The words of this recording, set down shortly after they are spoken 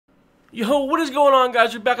Yo, what is going on,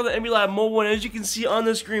 guys? We're back on the NBA Live Mobile, and as you can see on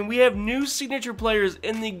the screen, we have new signature players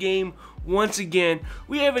in the game once again.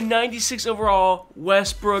 We have a 96 overall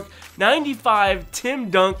Westbrook, 95 Tim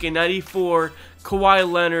Duncan, 94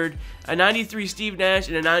 Kawhi Leonard, a 93 Steve Nash,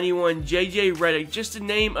 and a 91 JJ Redick, just to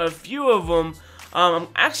name a few of them. I'm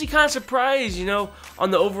actually kind of surprised,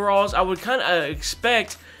 on the overalls. I would kind of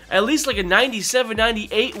expect at least like a 97,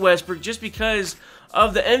 98 Westbrook, just because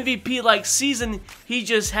of the MVP-like season he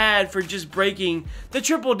just had for just breaking the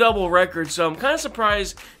triple-double record. So I'm kind of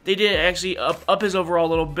surprised they didn't actually up his overall a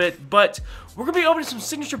little bit. But we're going to be opening some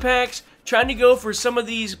signature packs, trying to go for some of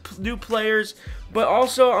these new players. But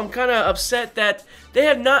also, I'm kind of upset that they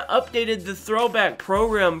have not updated the throwback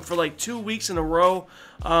program for like 2 weeks in a row.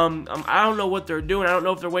 I don't know what they're doing. I don't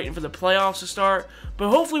know if they're waiting for the playoffs to start. But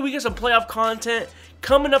hopefully we get some playoff content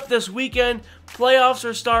coming up this weekend. Playoffs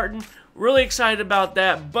are starting. Really excited about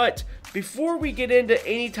that. But before we get into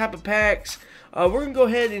any type of packs, we're going to go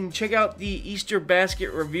ahead and check out the Easter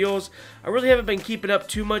basket reveals. I really haven't been keeping up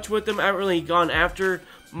too much with them. I haven't really gone after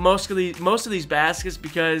most of these baskets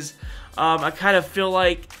because I kind of feel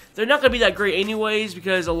like they're not going to be that great anyways,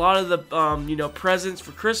 because a lot of the presents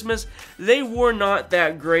for Christmas, they were not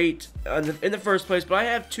that great in the first place. But I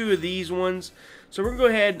have two of these ones, so we're going to go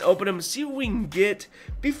ahead and open them and see what we can get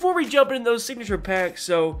before we jump into those signature packs.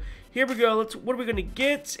 So here we go. What are we going to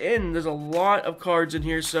get? And there's a lot of cards in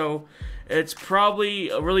here, so it's probably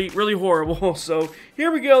really horrible. So here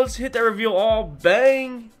we go. Let's hit that reveal all.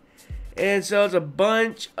 Bang. And so it's a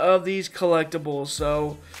bunch of these collectibles.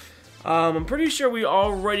 So I'm pretty sure we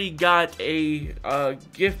already got a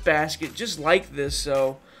gift basket just like this.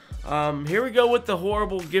 So here we go with the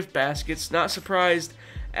horrible gift baskets. Not surprised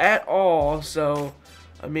at all. So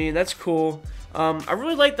I mean, that's cool. I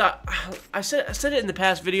really like that. I said it in the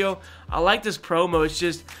past video. I like this promo. It's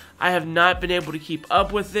just I have not been able to keep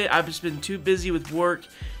up with it. I've just been too busy with work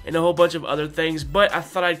and a whole bunch of other things. But I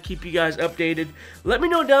thought I'd keep you guys updated. Let me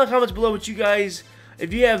know down in the comments below what you guys,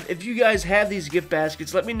 if you guys have these gift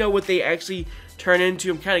baskets. Let me know what they actually turn into.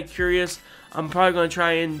 I'm kind of curious. I'm probably going to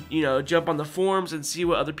try and, jump on the forums and see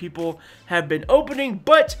what other people have been opening.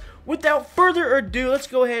 But without further ado, let's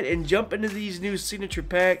go ahead and jump into these new signature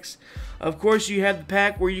packs. Of course, you have the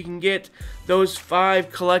pack where you can get those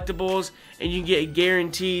 5 collectibles, and you can get a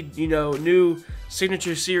guaranteed, new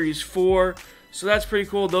signature series 4. So that's pretty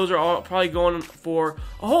cool. Those are all probably going for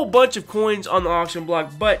a whole bunch of coins on the auction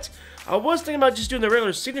block. But I was thinking about just doing the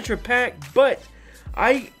regular signature pack, but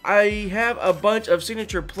I have a bunch of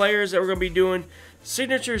signature players that we're going to be doing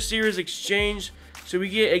signature series exchange, so we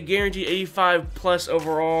get a guaranteed 85 plus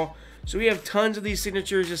overall. So we have tons of these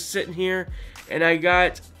signatures just sitting here, and I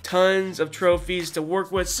got tons of trophies to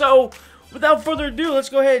work with. So without further ado, let's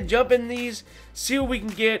go ahead and jump in these, see what we can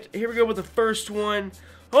get. Here we go with the first one.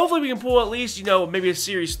 Hopefully we can pull at least, maybe a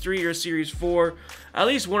Series 3 or a Series 4. At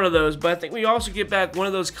least one of those. But I think we also get back one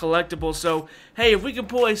of those collectibles. So, hey, if we can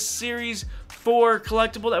pull a Series 4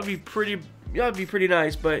 collectible, that would be pretty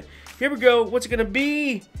nice. But here we go. What's it going to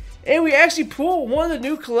be? And we actually pull one of the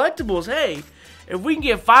new collectibles. Hey, if we can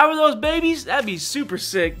get 5 of those babies, that'd be super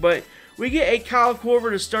sick. But we get a Kyle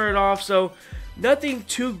Korver to start it off. So, nothing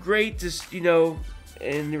too great, just,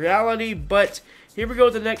 in reality. But here we go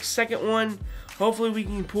with the second one. Hopefully we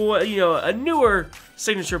can pull, a newer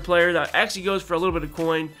signature player that actually goes for a little bit of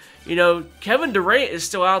coin. Kevin Durant is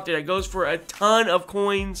still out there. That goes for a ton of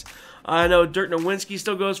coins. I know Dirk Nowitzki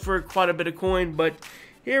still goes for quite a bit of coin. But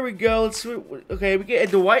here we go. Okay, we get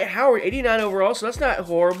a Dwight Howard, 89 overall. So that's not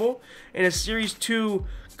horrible. And a Series 2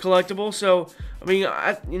 collectible. So, I mean,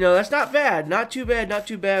 that's not bad. Not too bad. Not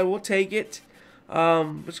too bad. We'll take it.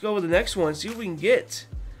 Let's go with the next one. See what we can get.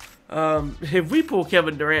 If we pull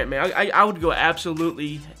Kevin Durant, man, I would go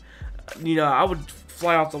absolutely, I would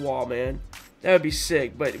fly off the wall, man. That would be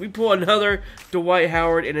sick. But if we pull another Dwight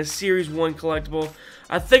Howard in a Series 1 collectible,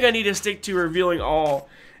 I think I need to stick to revealing all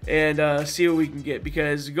and see what we can get.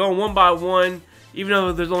 Because going one by one, even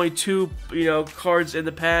though there's only 2, cards in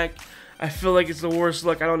the pack, I feel like it's the worst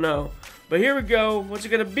luck. I don't know. But here we go. What's it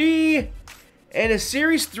going to be? And a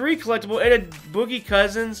Series 3 collectible and a Boogie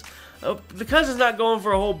Cousins. The Cousins not going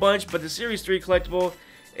for a whole bunch, but the Series 3 collectible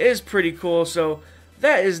is pretty cool. So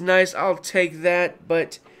that is nice. I'll take that.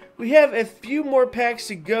 But we have a few more packs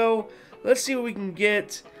to go. Let's see what we can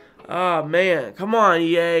get. Ah, man. Come on,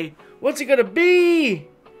 EA. What's it going to be?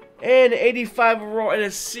 And 85 overall and a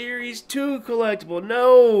Series 2 collectible.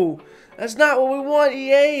 No. That's not what we want,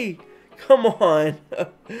 EA. Come on.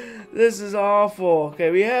 This is awful. Okay,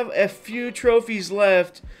 we have a few trophies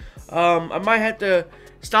left. I might have to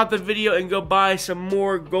stop the video and go buy some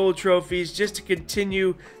more gold trophies just to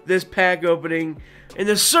continue this pack opening. in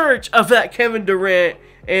the search of that Kevin Durant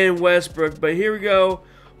and Westbrook. But here we go.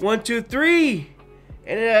 1, 2, 3.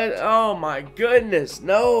 And oh my goodness.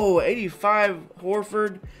 No, 85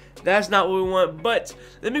 Horford. That's not what we want. But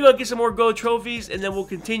let me go get some more gold trophies, and then we'll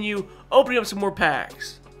continue opening up some more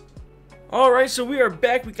packs. Alright, so we are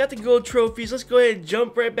back. We got the gold trophies. Let's go ahead and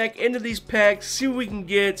jump right back into these packs, see what we can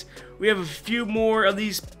get. We have a few more of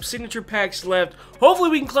these signature packs left. Hopefully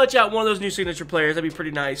we can clutch out one of those new signature players. That'd be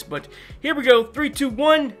pretty nice. But here we go. 3, 2,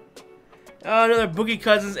 1. Another Boogie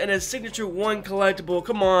Cousins and a signature 1 collectible.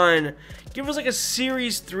 Come on. Give us like a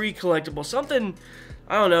Series 3 collectible. Something,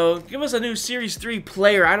 I don't know. Give us a new Series 3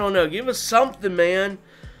 player. I don't know. Give us something, man.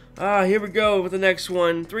 Here we go with the next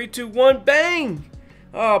one. 3, 2, 1. Bang!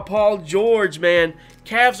 Oh, Paul George, man.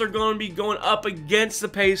 Cavs are going to be going up against the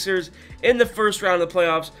Pacers in the first round of the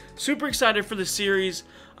playoffs. Super excited for the series.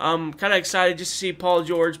 Kind of excited just to see Paul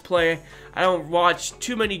George play. I don't watch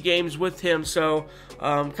too many games with him, so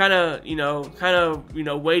kind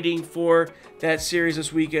of waiting for that series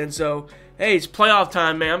this weekend. So hey, it's playoff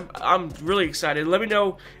time, man. I'm really excited. Let me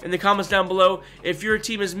know in the comments down below if your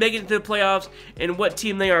team is making it to the playoffs and what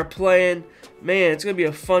team they are playing. Man, it's gonna be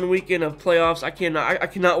a fun weekend of playoffs. I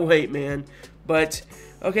cannot wait, man. But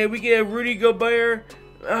okay, we get Rudy Gobert.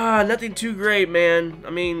 Nothing too great, man.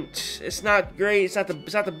 I mean, it's not great. It's not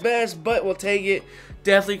the best, but we'll take it.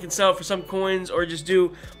 Definitely can sell it for some coins or just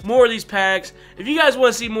do more of these packs. If you guys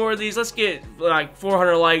want to see more of these, let's get like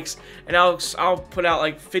 400 likes, and I'll put out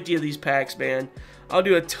like 50 of these packs, man. I'll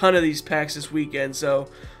do a ton of these packs this weekend. So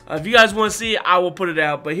if you guys want to see it, I will put it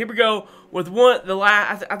out. But here we go with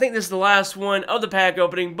I think this is the last one of the pack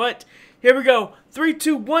opening. But here we go. 3,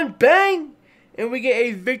 2, 1, bang! And we get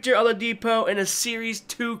a Victor Oladipo and a Series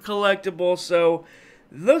 2 collectible. So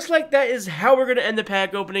looks like that is how we're gonna end the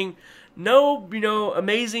pack opening. No,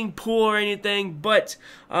 amazing pool or anything, but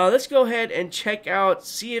let's go ahead and check out,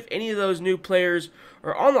 see if any of those new players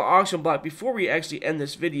are on the auction block before we actually end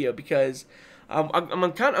this video, because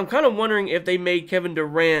I'm kind of wondering if they made Kevin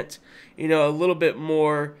Durant, a little bit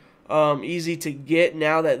more easy to get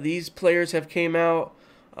now that these players have came out.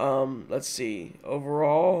 Let's see,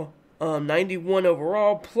 overall, 91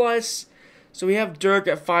 overall plus. So we have Dirk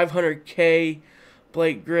at 500K.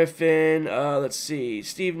 Blake Griffin, let's see,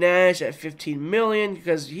 Steve Nash at 15 million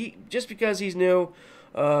because he's new.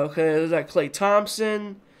 Okay, there's that Klay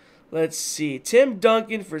Thompson. Let's see, Tim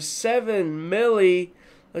Duncan for 7 milli.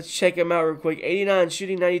 Let's check him out real quick. 89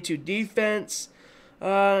 shooting, 92 defense.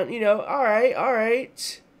 All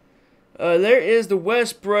right. There is the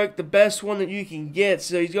Westbrook, the best one that you can get.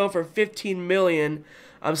 So he's going for 15 million.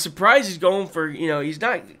 I'm surprised he's going for, he's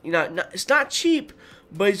not, it's not cheap.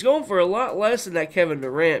 But he's going for a lot less than that Kevin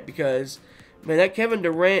Durant because, man, that Kevin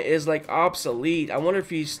Durant is like obsolete. I wonder if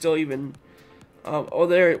he's still even. Oh,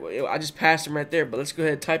 there. I just passed him right there. But let's go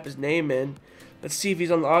ahead and type his name in. Let's see if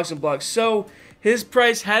he's on the auction block. So his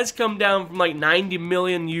price has come down from like 90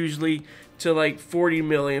 million usually to like 40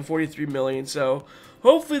 million, 43 million. So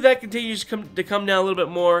hopefully that continues to come down a little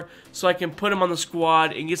bit more so I can put him on the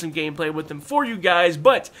squad and get some gameplay with them for you guys.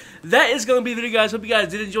 But that is going to be the video, guys. Hope you guys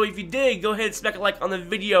did enjoy. If you did, go ahead and smack a like on the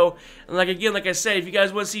video. And like I said, if you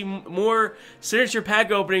guys want to see more signature pack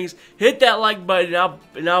openings, hit that like button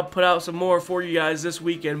and I'll put out some more for you guys this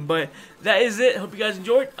weekend. But that is it. Hope you guys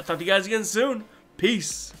enjoyed. I'll talk to you guys again soon.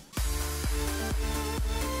 Peace.